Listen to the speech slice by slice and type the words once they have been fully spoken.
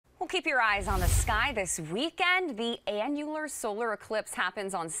Keep your eyes on the sky this weekend. The annular solar eclipse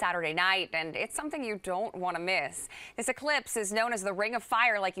happens on Saturday night, and it's something you don't want to miss. This eclipse is known as the Ring of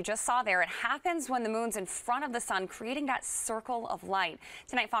Fire, like you just saw there. It happens when the moon's in front of the sun, creating that circle of light.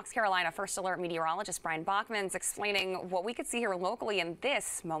 Tonight, Fox Carolina First Alert meteorologist Bryan Bachman is explaining what we could see here locally in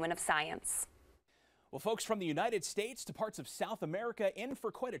this moment of science. Well, folks from the United States to parts of South America in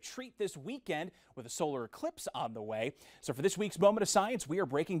for quite a treat this weekend with a solar eclipse on the way. So for this week's Moment of Science, we are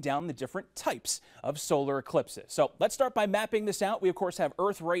breaking down the different types of solar eclipses. So let's start by mapping this out. We, of course, have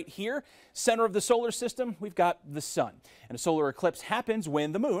Earth right here. Center of the solar system, we've got the sun. And a solar eclipse happens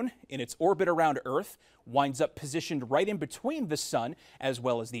when the moon, in its orbit around Earth, winds up positioned right in between the sun as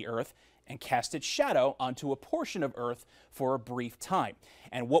well as the Earth, and cast its shadow onto a portion of Earth for a brief time.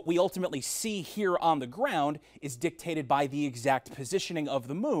 And what we ultimately see here on the ground is dictated by the exact positioning of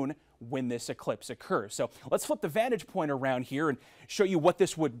the moon when this eclipse occurs. So let's flip the vantage point around here and show you what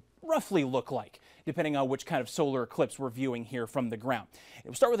this would roughly look like, depending on which kind of solar eclipse we're viewing here from the ground.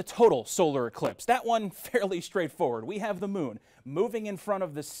 We'll start with a total solar eclipse. That one fairly straightforward. We have the moon moving in front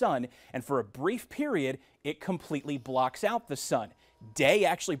of the sun, and for a brief period, it completely blocks out the sun. Day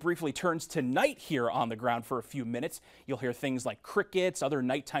actually briefly turns to night here on the ground for a few minutes. You'll hear things like crickets, other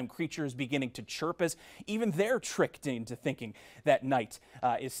nighttime creatures beginning to chirp as even they're tricked into thinking that night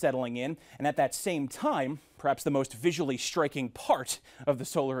is settling in. And at that same time, perhaps the most visually striking part of the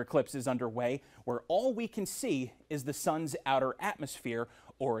solar eclipse is underway, where all we can see is the sun's outer atmosphere,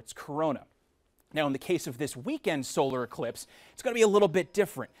 or its corona. Now, in the case of this weekend solar eclipse, it's going to be a little bit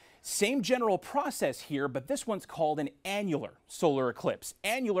different. Same general process here, but this one's called an annular solar eclipse.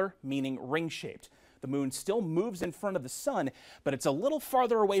 Annular meaning ring-shaped. The moon still moves in front of the sun, but it's a little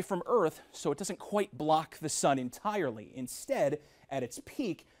farther away from Earth, so it doesn't quite block the sun entirely. Instead, at its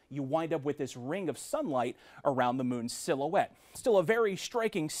peak, you wind up with this ring of sunlight around the moon's silhouette. Still a very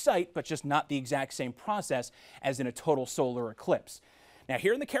striking sight, but just not the exact same process as in a total solar eclipse. Now,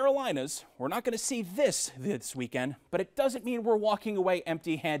 here in the Carolinas, we're not going to see this weekend, but it doesn't mean we're walking away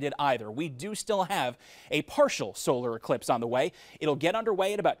empty-handed either. We do still have a partial solar eclipse on the way. It'll get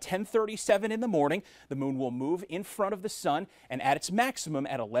underway at about 10:37 in the morning. The moon will move in front of the sun, and at its maximum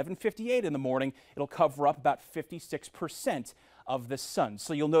at 11:58 in the morning, it'll cover up about 56% of the sun.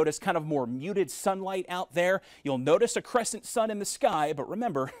 So you'll notice kind of more muted sunlight out there. You'll notice a crescent sun in the sky, but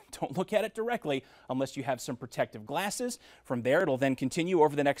remember, don't look at it directly unless you have some protective glasses. From there, it'll then continue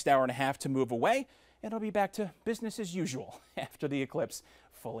over the next hour and a half to move away, and it'll be back to business as usual after the eclipse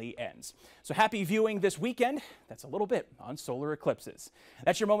fully ends. So happy viewing this weekend. That's a little bit on solar eclipses.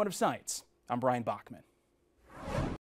 That's your Moment of Science. I'm Bryan Bachman.